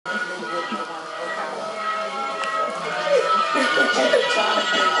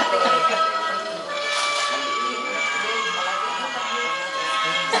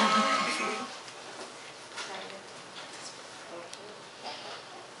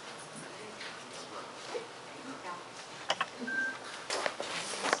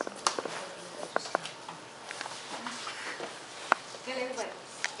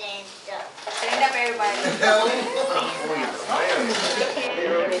Alright?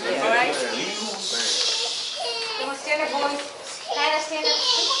 Come on, stand up, boys. Tyler, stand up.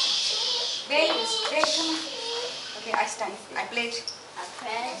 Come on. Babe, come on. Okay, I stand. I pledge. I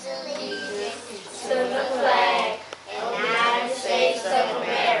pledge allegiance to the flag of the United States of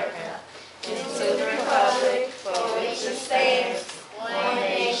America, and to the republic for which it stands, one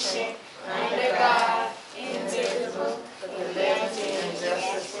nation, under God, indivisible, with liberty and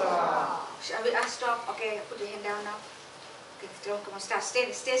justice for all. Shall we stop? Okay, put your hand down now. Okay, come on, start.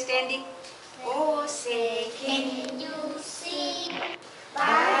 Stay standing. Oh, say, can you see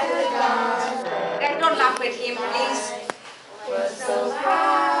by the dawn's early don't laugh at him, please. Was so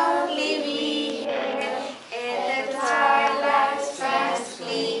proudly we and the twilight's fast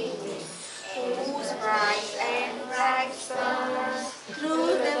gleaming, Whose bright and bright stars through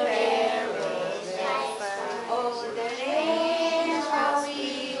the barrels light. oh, the rain While we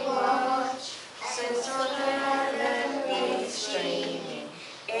watch, since gallantly streaming,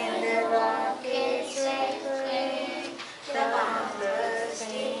 and the rockets echoing, the bombers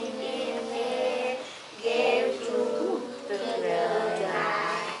steaming in, gave through the red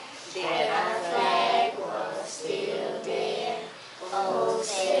eye that our flag was still there. Oh,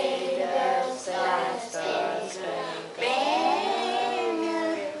 say the stars banner,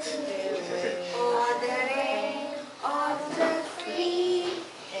 or the rain of the free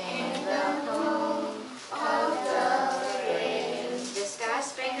and the home of the brave. the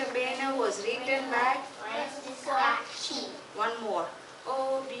Star-Spangled Banner was written by one more.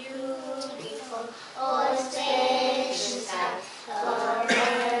 Oh, beautiful. Oh, the stations have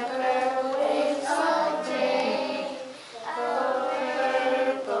forever with all day. Oh,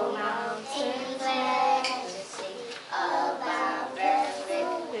 purple mountains majesty of our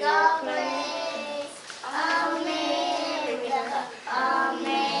perfect place. America,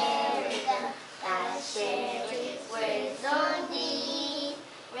 America, thy spirit waves on thee.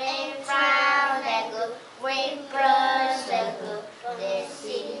 Rain proud and good, rain brush and good. Let's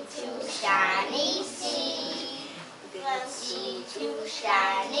see to shiny sea. Let's see to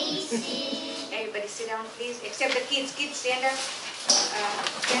shiny sea. Everybody sit down, please. Except the kids. Kids, stand up.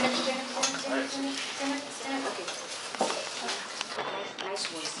 Stand up. Okay. Nice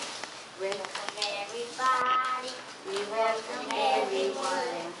voice. Welcome everybody. We welcome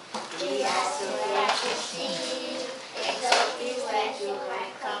everyone. We are so glad to see you. And so glad you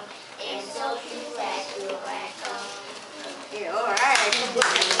have come. And so glad you have come. Okay, all right.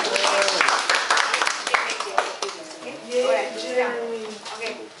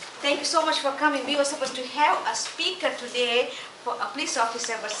 Okay. Thank you so much for coming. We were supposed to have a speaker today for a police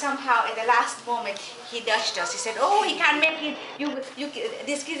officer, but somehow at the last moment he dodged us. He said, "Oh, he can't make it.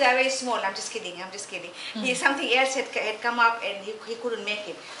 These kids are very small." I'm just kidding. Something else had come up and he couldn't make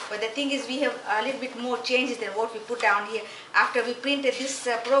it. But the thing is, we have a little bit more changes than what we put down here. After we printed this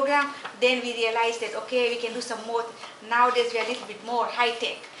program, then we realized that okay, we can do some more. Nowadays we are a little bit more high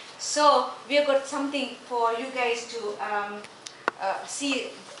tech. So we have got something for you guys to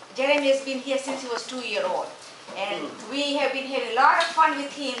see. Jereme has been here since he was 2 years old. And we have been having a lot of fun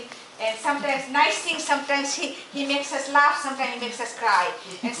with him, and sometimes nice things, sometimes he makes us laugh, sometimes he makes us cry,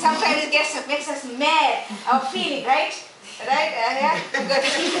 and sometimes it makes us mad, our feeling, right? Right? Yeah? Good.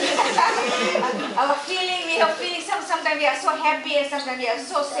 Our feeling, we have feelings, sometimes we are so happy, and sometimes we are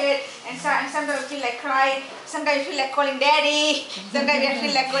so sad, and sometimes we feel like crying, sometimes we feel like calling daddy, sometimes we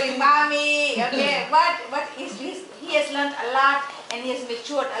feel like calling mommy, okay? But he has learned a lot, and he has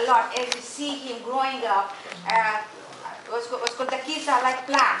matured a lot as we see him growing up. The kids are like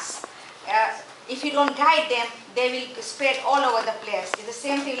plants. If you don't guide them, they will spread all over the place. It's the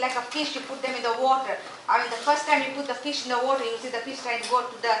same thing like a fish, you put them in the water. I mean, the first time you put the fish in the water, you see the fish trying to go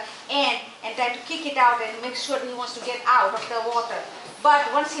to the end and try to kick it out and make sure he wants to get out of the water.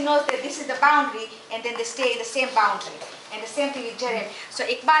 But once he knows that this is the boundary, and then they stay in the same boundary. And the same thing with Jereme. So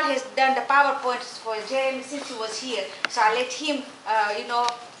Iqbal has done the PowerPoints for Jereme since he was here. So I'll let him,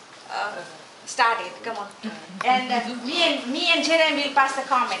 start it. Come on. And me and Jereme will pass the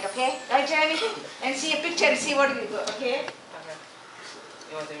comment, okay? Right, Jereme? And see a picture and see what we do, okay?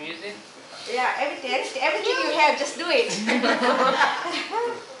 You want the music? Yeah, everything you have, just do it.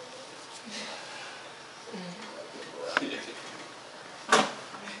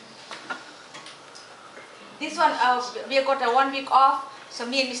 This one, we have got a 1 week off, so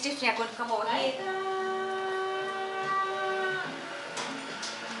me and Miss Tiffany are going to come over here.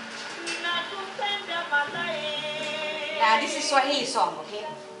 Now this is Swahili song, okay?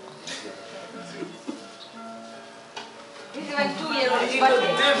 This is when 2 years old. He was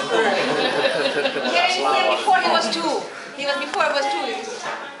here before he was 2. He was before he was 2.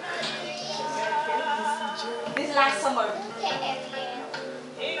 is last summer.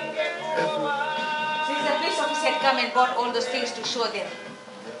 Since the police officer had come and bought all those things to show them.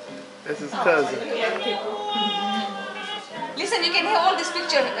 That's his cousin. Listen, you can have all this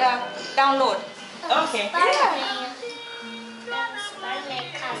picture download. Okay.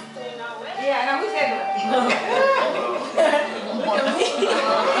 Yeah, now who's that one?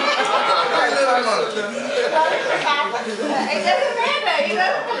 It doesn't matter, you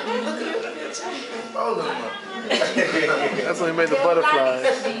know. That's when he made the butterfly.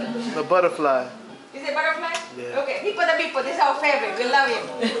 The butterfly. Is it butterfly? Yeah. Okay, Hippo the Bippo, this is our favorite. We love him.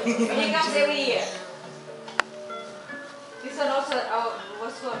 He comes every year. This one also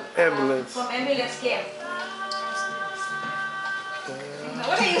was from Ambulance. From ambulance camp.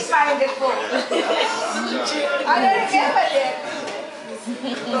 What are you smiling there for? I don't remember that.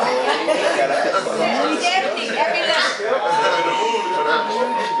 Everything, ambulance.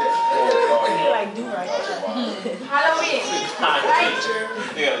 Halloween, right?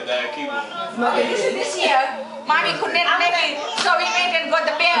 Okay, this year, Mommy couldn't make it, so we went and got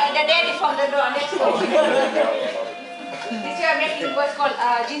the daddy from the door next door. This year, making what's called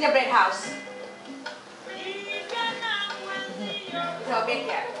gingerbread house. It's our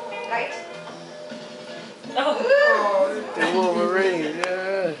backyard, right? Oh. The Wolverine,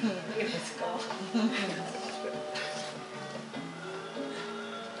 yeah.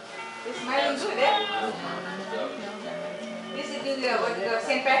 It's smiling good, eh? This is doing the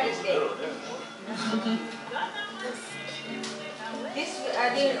St. Patrick's Day. This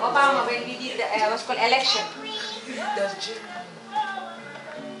during Obama when we did the what's called election.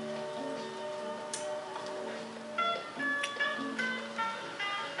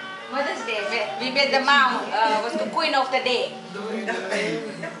 Mother's Day, we made the mom was the queen of the day.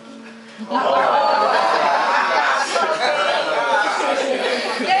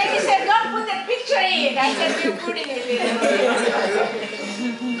 Jeremy said, don't put that picture in. I said, we're putting it in.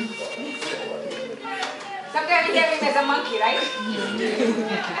 Sometimes we have him as a monkey, right?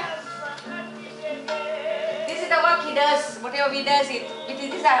 This is the work he does. Whatever he does, it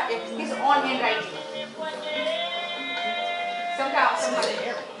is his own handwriting. Sometimes this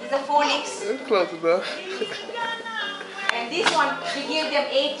is the phonics. It's close enough. And this one, we give them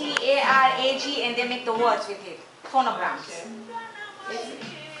A-T, A-R, A-G, and they make the words with it. Phonograms.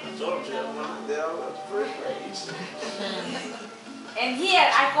 And here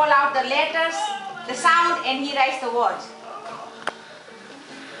I call out the letters, the sound, and he writes the words.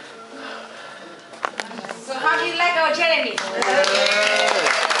 So how do you like our Jeremy?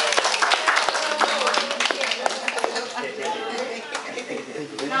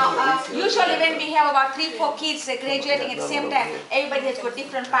 Now, usually when we have about 3-4 kids graduating at the same time, everybody has got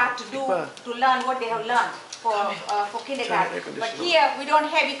different part to do to learn what they have learned for kindergarten. But here we don't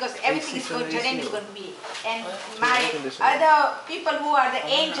have because everything is going, Jeremy is going to be. And my other people who are the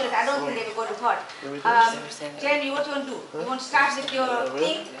angels, I don't think they will go to hurt. Jeremy, what you want to do? You want to start with your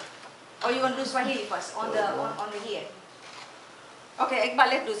thing, or you want to do Swahili first on the here? Okay, Iqbal,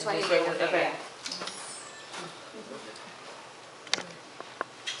 let's do Swahili. Okay.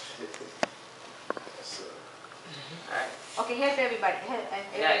 Okay, help everybody.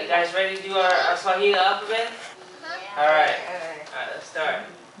 Yeah, you guys ready to do our Swahili alphabet? Alright, let's start.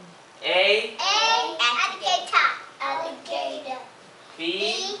 A. Alligator. B.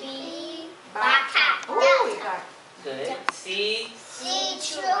 Baka. Oh, we got. Good. C.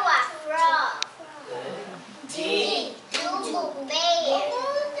 Frog. Good. D. Bear.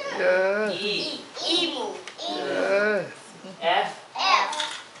 Yeah. E. Emu. Yeah. F.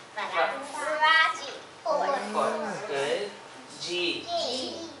 Ferrari. Horse. Good. G.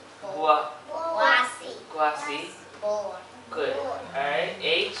 Guasi. Good. Alright.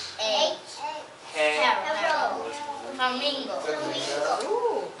 H. Hare. Flamingo.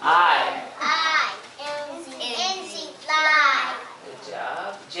 Ooh. I. Fly. Good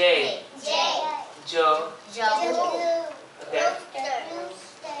job. J. Joe. Okay. K.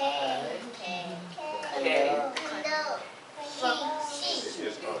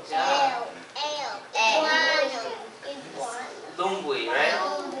 Good job. Lumbui, right?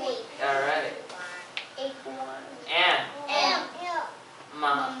 Alright. M.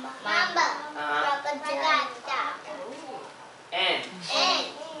 Mamba. N.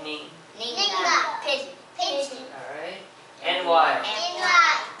 Ni.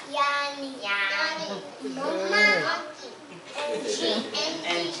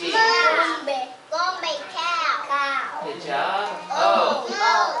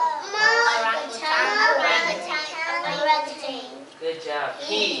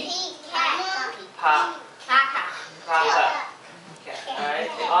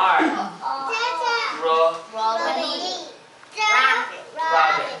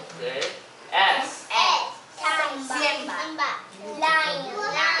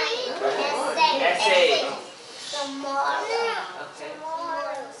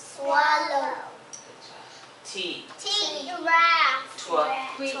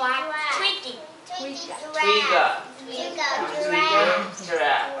 Twiggy. Twiga.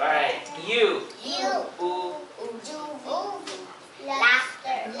 Giraffe. Alright. U. U.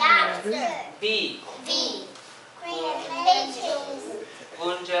 Lobster. B.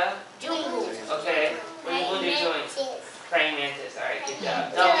 Bunja. Okay. What is Bunja doing? Praying mantis. Alright, good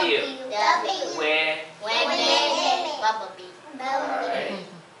job. W. Where? Bumblebee. Alright.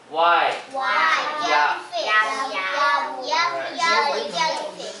 Y. Yeah.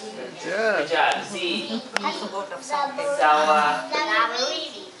 Good job. Z. Sawa.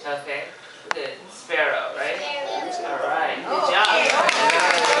 Okay. Good. Sparrow, right? Alright. Good job.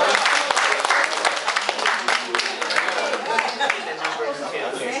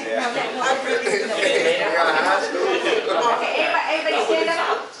 Okay, everybody stand up.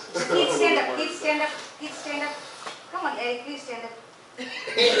 Kids stand up. Kids stand up. Kids stand up. Come on, Eric, please stand up.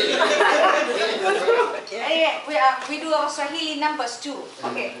 Anyway, we do our Swahili numbers too.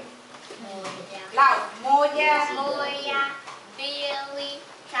 Okay. Loud. Moja. Billy,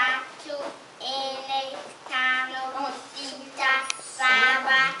 Tatu, Ene, Tano, Sita,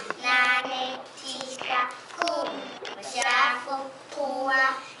 Saba, Nane, Tika, Kum, Mashafu, Pua,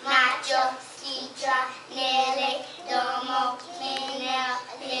 Nacho, Sitra, Nele, Domo, Minel,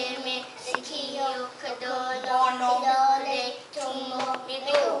 Lime, Sikio, Kadono, Sidole, Tumo,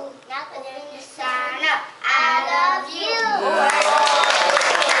 Milu, Sana, I love you.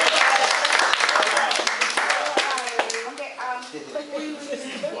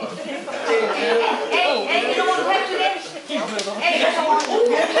 Hey, you don't want to help today? Hey, you don't want to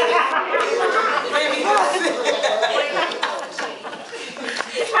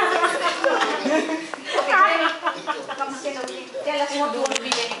come sit over here. Tell us what you want to be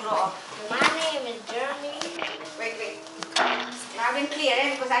when you grow up. My name is Jereme. Wait. Loud and clear,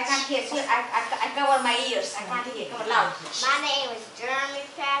 because I can't hear. See, I cover my ears. I can't hear. Come on, loud. My name is Jereme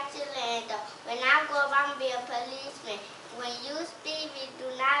Patulando. When I grow up, I'm going to be a policeman. When you speak me, do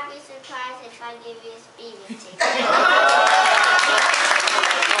not be surprised if I give you a speeding ticket.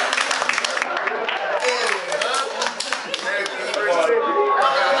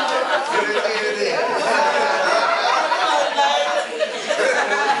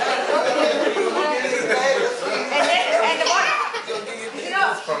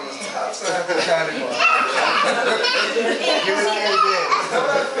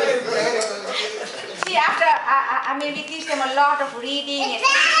 See, after I mean, we teach them a lot of reading and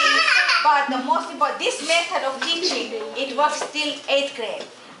teaching, but the most important, this method of teaching, it works till 8th grade.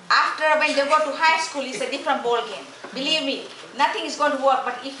 After, when they go to high school, it's a different ball game. Believe me, nothing is going to work.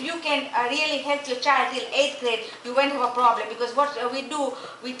 But if you can really help your child till 8th grade, you won't have a problem, because what we do,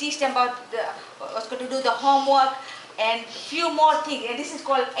 we teach them about what's going to do the homework and few more things. And this is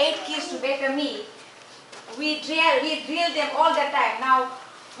called 8 Keys to Better Me. We drill them all the time. Now,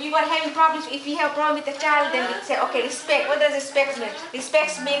 we were having problems. If we have a problem with a child, then we say, okay, respect. What does respect mean?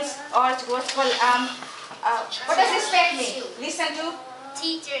 Respect means, or it's what's called, what does respect mean? Listen to?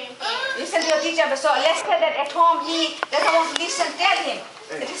 Teacher and parents. Listen to your teacher. So let's say that at home he doesn't want to listen. Tell him.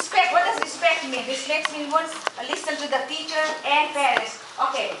 Respect. What does respect mean? Respect means once listen to the teacher and parents.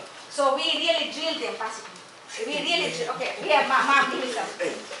 Okay. So we really drill them, basically. We really drill. Okay. We have Mom, give me some.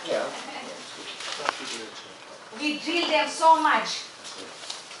 We drill them so much.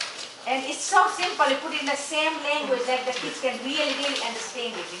 And it's so simple. You put it in the same language that the kids can really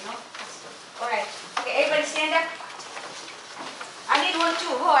understand it, you know. All right. Okay, everybody stand up. I need one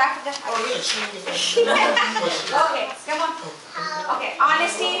too. Oh, after that. Okay, come on. Okay,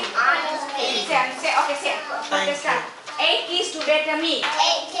 honesty. Say, okay, say. Okay, start. 8 keys to better me.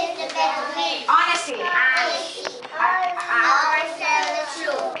 8 keys to better me. Honesty. I always tell the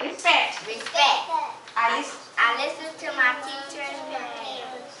truth. Respect. I listen to my teacher and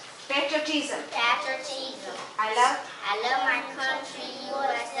parents. Patriotism. I love my country,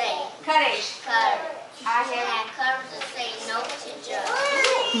 USA. courage. I have courage to say no to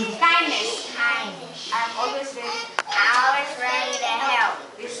drugs. kindness. I'm always ready to help.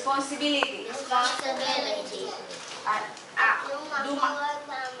 Responsibility. I do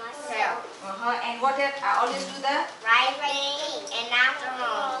myself. And what else? I always do the Right thing and not the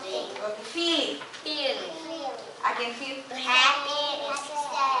wrong thing. okay, feeling. I can feel Happy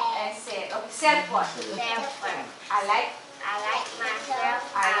and sad. Okay, self-worth. I like myself.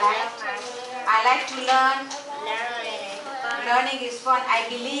 I like to learn. Learning is fun. I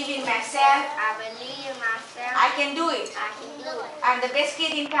believe in myself. I can do it. I'm the best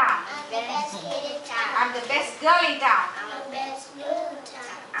kid in town. I'm the best girl in town. Best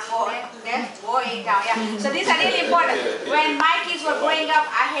boy in town. Yeah. So these are really important. When my kids were growing up,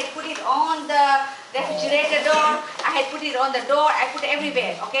 I had put it on the refrigerator door. I had put it on the door. I put it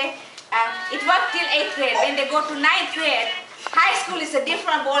everywhere. Okay. It worked till 8th grade. When they go to 9th grade, high school is a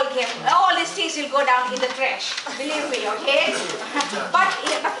different ball game. All these things will go down in the trash. Believe me, okay? but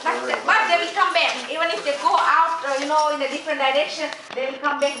they will come back. Even if they go out, in a different direction, they will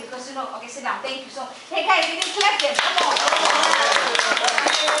come back because, okay, sit down. Thank you so much. Hey guys, you didn't clap them. Come on.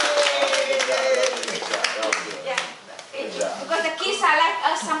 Yeah. Because the kids are like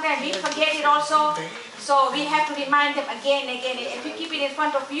us, sometimes we forget it also. So we have to remind them again and again. If you keep it in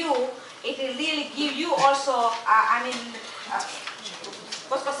front of you, it will really give you also,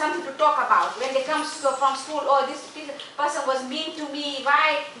 something to talk about. When they come from school, oh, this person was mean to me,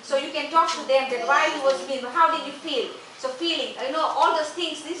 why? So you can talk to them that why he was mean, how did you feel? So feeling, all those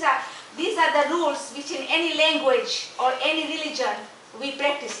things, these are the rules which in any language or any religion we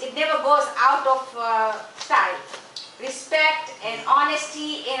practice. It never goes out of style. Respect and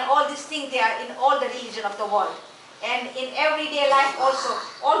honesty and all these things, they are in all the religion of the world. And in everyday life also,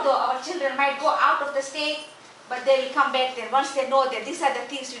 although our children might go out of the state, but they will come back then once they know that these are the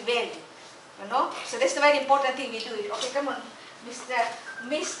things we value. So that's the very important thing we do it. Okay, come on, Mr.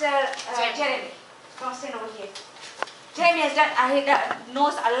 Jereme, come stand over here. Jereme has done, he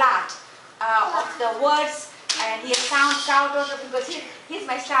knows a lot of the words, and he has sounds out also because he's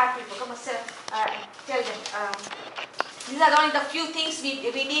my star people. Come on, sir, tell them. These are only the few things we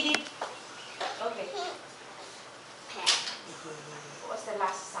needed. Okay. What's the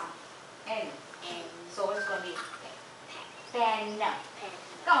last sound? N. So what's going to be? Pen.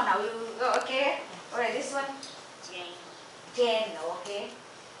 Come on now, okay? Alright, this one? Jen, okay?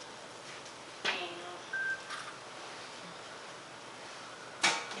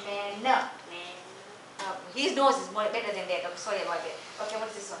 Man. His nose is more better than that. I'm sorry about that. Okay,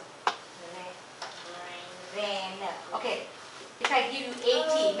 what's this one? Ran. Okay. If I give you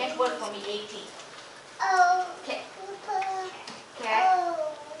 80, make word for me 80. Okay. Cat.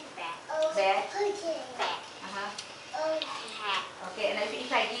 Bat. Okay, and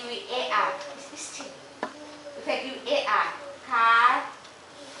if I give you AR, if I give you AR, car,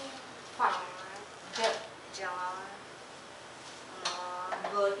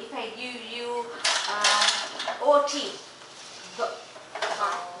 good. If I give you OT,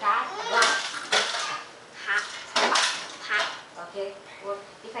 okay. Well,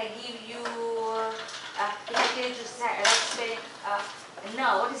 if I give you, if I tell you to spell, no,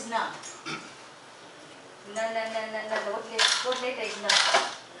 what is no? No. What letter is no?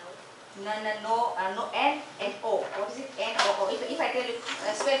 No, N and O. What is it? N or O? If I tell you,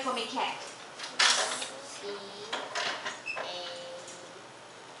 spell for me cat. C-A-T.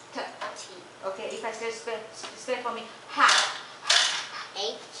 Okay, if I spell for me hat.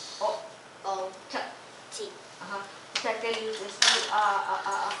 H-O-T. If I tell you to spell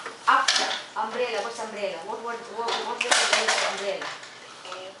up, umbrella. What's umbrella? What letter is umbrella?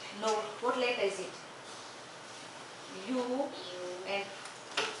 No, what letter is it? U and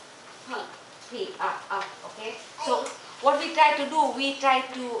P. Okay. So what we try to do, we try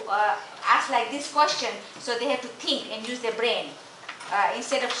to ask like this question, so they have to think and use their brain.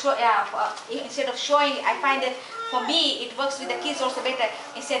 Instead of showing, I find that for me it works with the kids also better.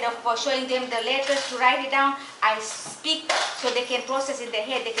 Instead of showing them the letters to write it down, I speak so they can process in their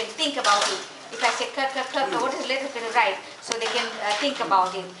head, they can think about it. If I say what is the letter can write, so they can think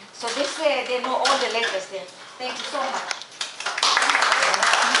about it. So this way they know all the letters there. Thank you so much.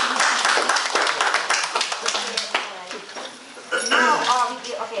 Now,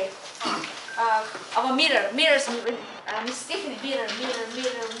 okay. Our mirrors, Miss Stephanie, mirror.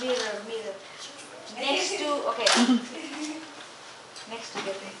 Next to, okay. Next to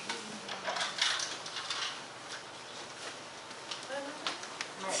the thing.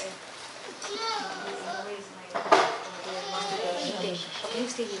 You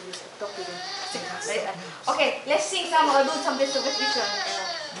stay here, you talk to them. Okay, let's sing some or do some this one.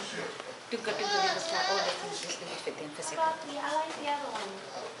 To go to the all the things just fit in for a second. I like the other one.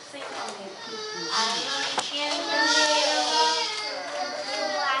 Sing on it. I like in the middle of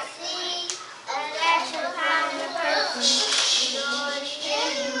I see a flash upon the person. You're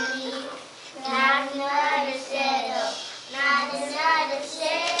in me. Not another setup. Not another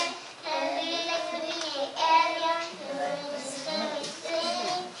set. And we like to be an area.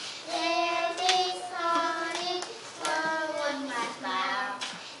 Every song for my smile.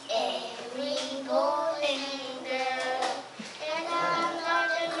 Every golden girl. And I'm not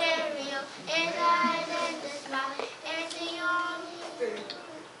a Miriam. And I learned to smile. And the only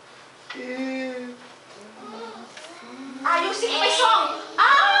You sing my song.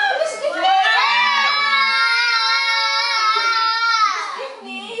 Listen to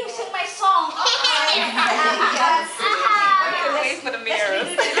Stephanie, you sing my song.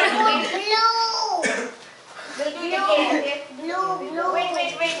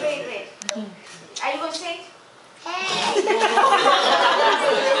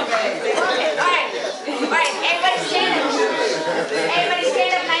 Alright, everybody stand up. Everybody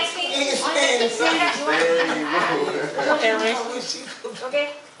stand up nicely. Stand up.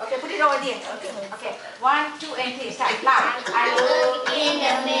 Okay, put it over there. Okay, 1, 2, and 3, start. Loud. I look in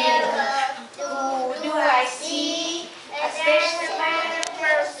the mirror. Who do I see? A special kind of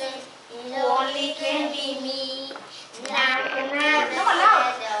person who only can be me. Not another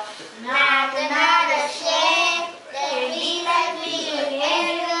shade. Can be like me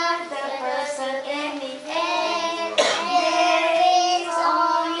again. The person can be there. There is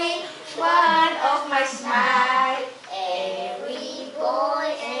only one of my smile. Every boy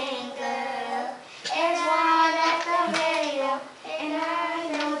and girl is one at the radio, and I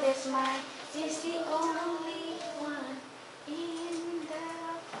know that smile is the only one in the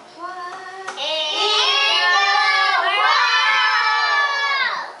world.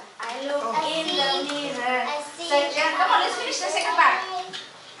 I look in the mirror. Come on, let's finish the second part.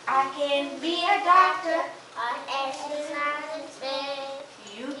 I can be a doctor.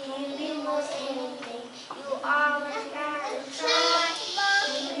 You can be most anything. You always gotta try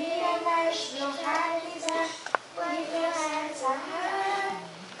to realize your heart is up when your hands are high.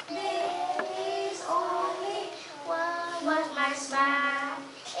 There is only one of my smile.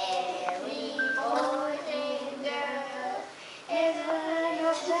 Every boy and girl is one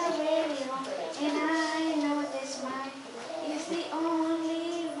of the radio, and I know that smile is the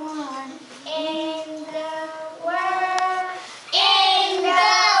only one in the world. In the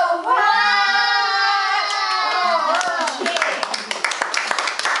world.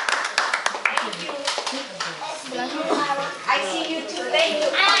 Thank you. I see you too. Thank you.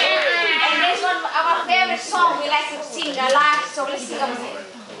 And there's one of our favorite song we like to sing a lot. So let's sing it.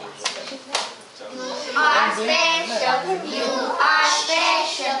 You are special. You are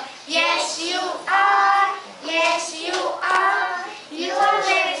special. Yes, you are. Yes, you are. You are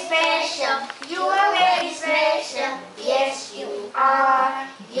very special. You are very special. Yes, you are.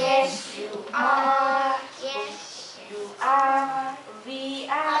 Yes, you are. Yes, you are. We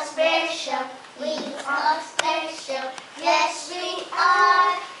are special. We are special. Yes, we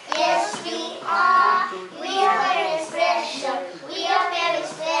are. Yes, we are. We are very special. We are very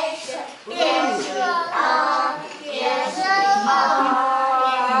special. Yes, we are. Yes, we are.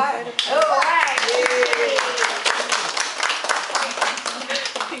 All right.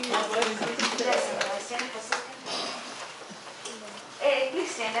 Stand up for a second. Hey,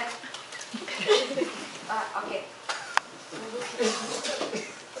 please stand up. Okay.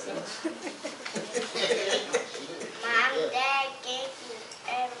 Mom, Dad gave you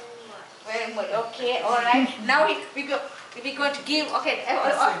Very much. Okay, all right. Now we're going to give. Okay,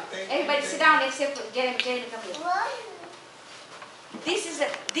 everybody sit down except for Jereme. Jereme, come here. This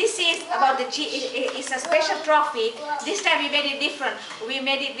is about the it's a special trophy. This time we made it different. We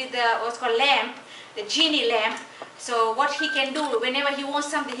made it with the what's called lamp, the genie lamp. So what he can do whenever he wants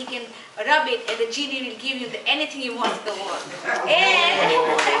something, he can rub it, and the genie will give you anything he wants in the world.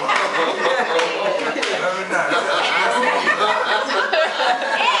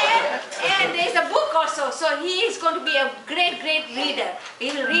 And there's a book also. So he is going to be a great reader.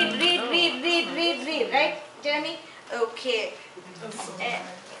 He will read, right, Jereme? Okay.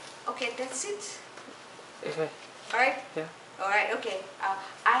 Okay, that's it. Okay. All right. Yeah. All right. Okay.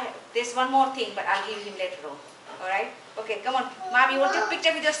 There's one more thing, but I'll give him later on. All right. Okay. Come on, Mom. You want to take a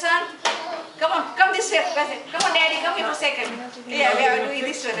picture with your son? Come on. Come this way. Come on, Daddy. Come here for a second. Yeah, we are doing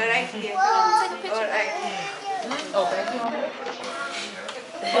this one. All right. Yeah. All right. Okay.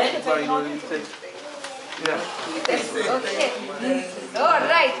 Sorry, you want to take? Yeah. Okay. All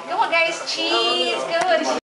right. Come on, guys. Cheese. Come on.